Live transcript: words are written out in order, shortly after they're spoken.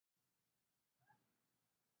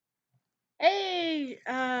Hey,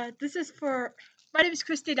 this is for. My name is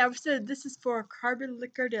Christine Albertson. This is for Carman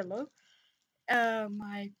Licciardello,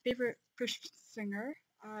 my favorite Christian singer.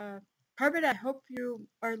 Carmen, I hope you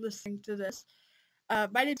are listening to this.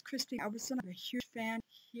 My name is Christine Albertson. I'm a huge fan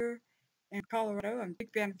here in Colorado. I'm a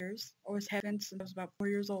big fan of yours. Always have been since I was about 4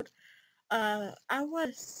 years old. I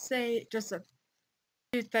want to say just a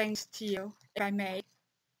few things to you, if I may.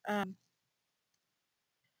 Um,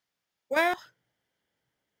 well,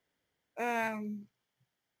 um,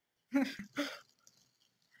 I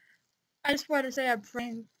just want to say I'm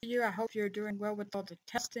praying for you. I hope you're doing well with all the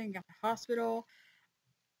testing at the hospital,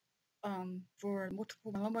 for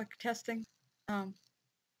multiple myeloma testing. Um,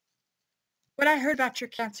 when I heard about your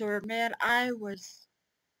cancer, man, I was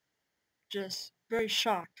just very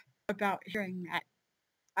shocked about hearing that.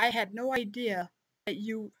 I had no idea that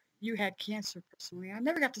you had cancer personally. I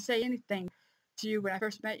never got to say anything to you when I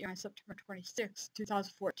first met you on September 26,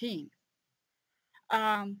 2014.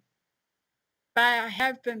 Um, but I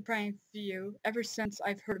have been praying for you ever since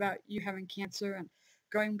I've heard about you having cancer and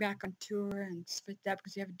going back on tour and stuff like that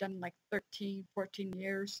because you haven't done like 13, 14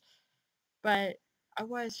 years. But I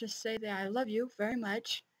want to just say that I love you very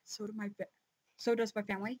much. So does my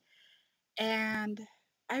family, and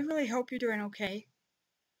I really hope you're doing okay.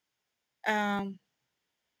 Um,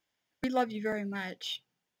 we love you very much,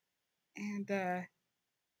 and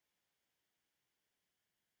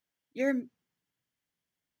your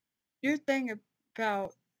your thing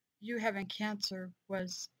about you having cancer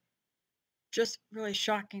was just really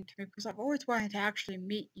shocking to me because I've always wanted to actually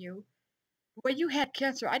meet you. When you had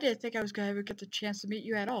cancer, I didn't think I was gonna ever get the chance to meet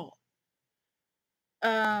you at all.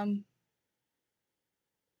 Um,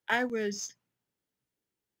 I was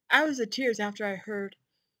I was in tears after I heard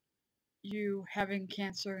you having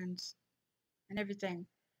cancer and everything.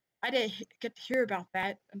 I didn't get to hear about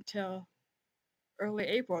that until early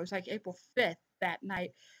April. It was like April 5th that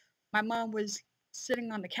night. My mom was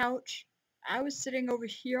sitting on the couch. I was sitting over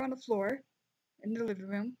here on the floor in the living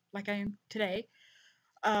room, like I am today.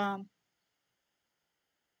 Um,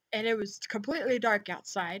 and it was completely dark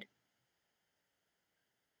outside.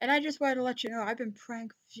 And I just wanted to let you know I've been praying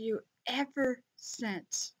for you ever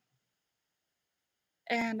since.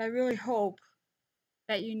 And I really hope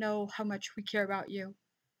that you know how much we care about you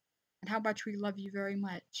and how much we love you very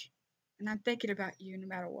much. And I'm thinking about you no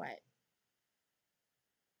matter what.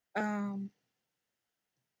 Um,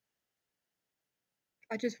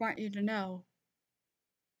 I just want you to know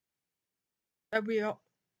that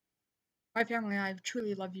my family and I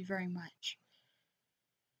truly love you very much.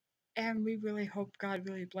 And we really hope God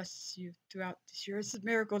really blesses you throughout this year. It's a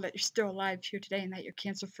miracle that you're still alive here today and that you're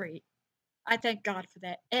cancer free. I thank God for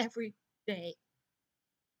that every day.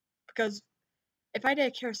 Because if I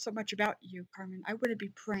didn't care so much about you, Carmen, I wouldn't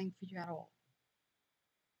be praying for you at all.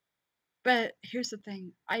 But here's the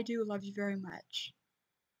thing, I do love you very much.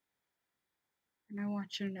 And I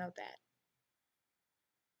want you to know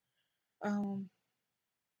that. Um,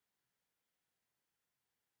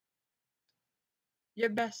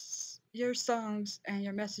 your songs and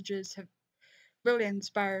your messages have really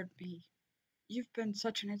inspired me. You've been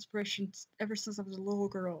such an inspiration ever since I was a little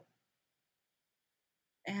girl.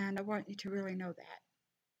 And I want you to really know that.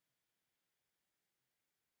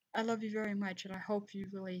 I love you very much, and I hope you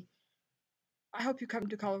come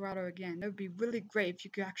to Colorado again. It would be really great if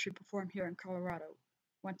you could actually perform here in Colorado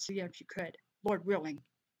once again, if you could, Lord willing.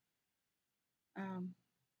 Um,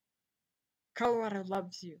 Colorado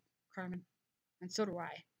loves you, Carmen, and so do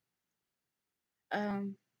I.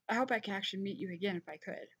 Um, I hope I can actually meet you again if I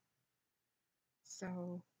could.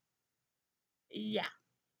 So, yeah.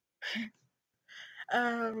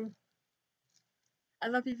 Um, I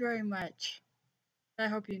love you very much. I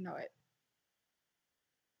hope you know it.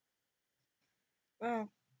 Well,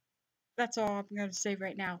 that's all I'm going to say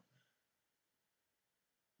right now.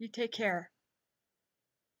 You take care.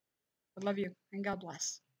 I love you, and God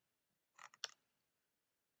bless.